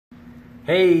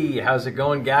Hey, how's it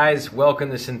going, guys? Welcome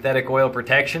to Synthetic Oil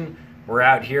Protection. We're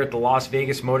out here at the Las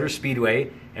Vegas Motor Speedway,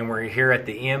 and we're here at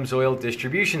the Amsoil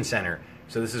Distribution Center.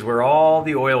 So this is where all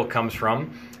the oil comes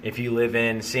from. If you live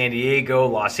in San Diego,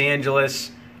 Los Angeles,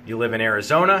 you live in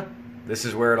Arizona, this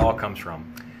is where it all comes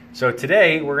from. So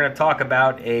today we're going to talk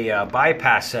about a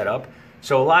bypass setup.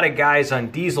 So a lot of guys on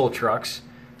diesel trucks,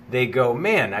 they go,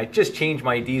 man, I just changed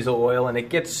my diesel oil and it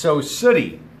gets so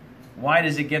sooty. Why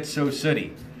does it get so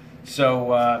sooty?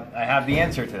 So I have the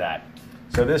answer to that.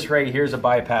 So this right here is a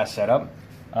bypass setup.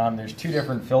 There's two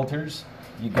different filters.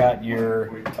 You got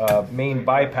your main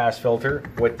bypass filter.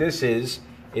 What this is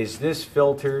this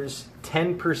filters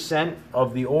 10%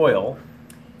 of the oil,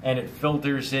 and it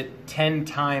filters it 10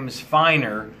 times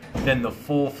finer than the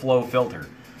full flow filter.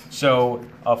 So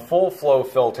a full flow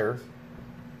filter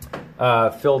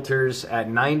filters at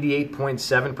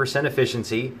 98.7%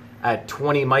 efficiency at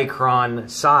 20 micron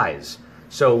size.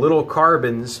 So little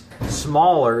carbons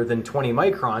smaller than 20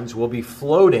 microns will be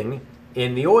floating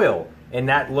in the oil, and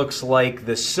that looks like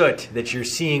the soot that you're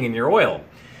seeing in your oil.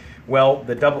 Well,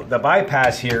 the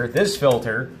bypass here, this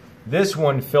filter, this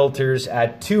one filters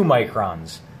at 2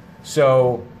 microns.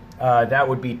 So that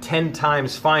would be 10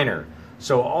 times finer.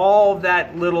 So all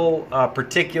that little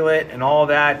particulate and all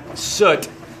that soot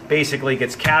basically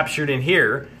gets captured in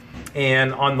here.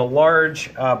 And on the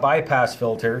large bypass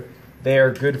filter, they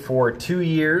are good for 2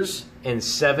 years and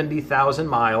 70,000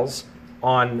 miles.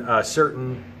 On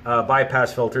certain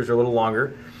bypass filters are a little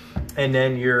longer. And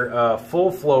then your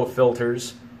full flow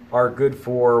filters are good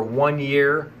for 1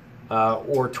 year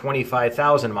or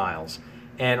 25,000 miles.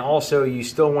 And also you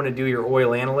still want to do your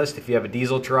oil analyst. If you have a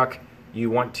diesel truck, you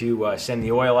want to send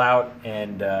the oil out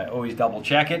and always double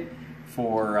check it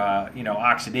for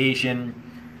oxidation,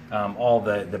 all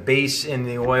the base in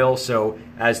the oil. So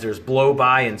as there's blow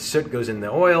by and soot goes in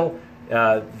the oil,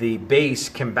 the base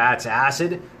combats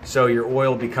acid, so your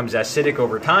oil becomes acidic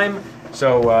over time.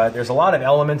 So there's a lot of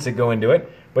elements that go into it,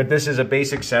 but this is a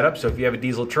basic setup. So if you have a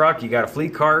diesel truck, you got a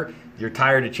fleet car, you're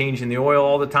tired of changing the oil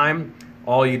all the time,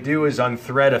 all you do is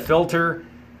unthread a filter,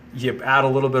 you add a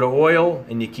little bit of oil,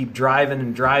 and you keep driving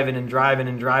and driving and driving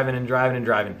and driving and driving and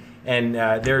driving. And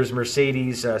there's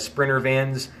Mercedes Sprinter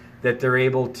vans that they're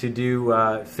able to do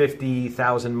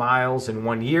 50,000 miles in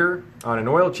 1 year on an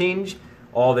oil change.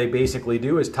 All they basically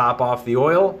do is top off the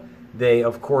oil. They,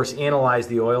 of course, analyze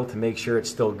the oil to make sure it's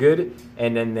still good,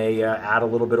 and then they add a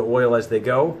little bit of oil as they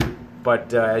go.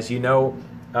 But as you know,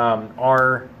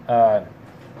 our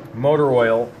motor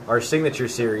oil, our Signature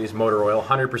Series motor oil,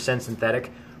 100%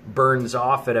 synthetic, burns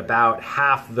off at about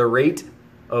half the rate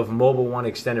of Mobil 1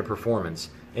 Extended Performance.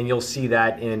 And you'll see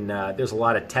that in, there's a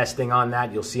lot of testing on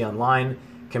that you'll see online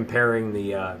comparing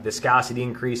the viscosity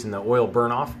increase and the oil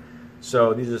burn off.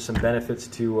 So these are some benefits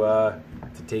to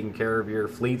taking care of your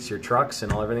fleets, your trucks,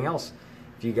 and everything else.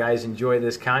 If you guys enjoy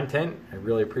this content, I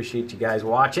really appreciate you guys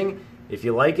watching. If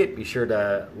you like it, be sure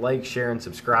to like, share, and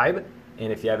subscribe.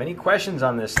 And if you have any questions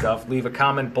on this stuff, leave a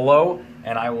comment below,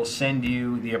 and I will send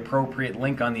you the appropriate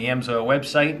link on the Amsoil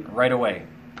website right away.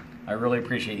 I really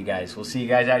appreciate you guys. We'll see you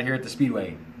guys out here at the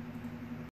Speedway.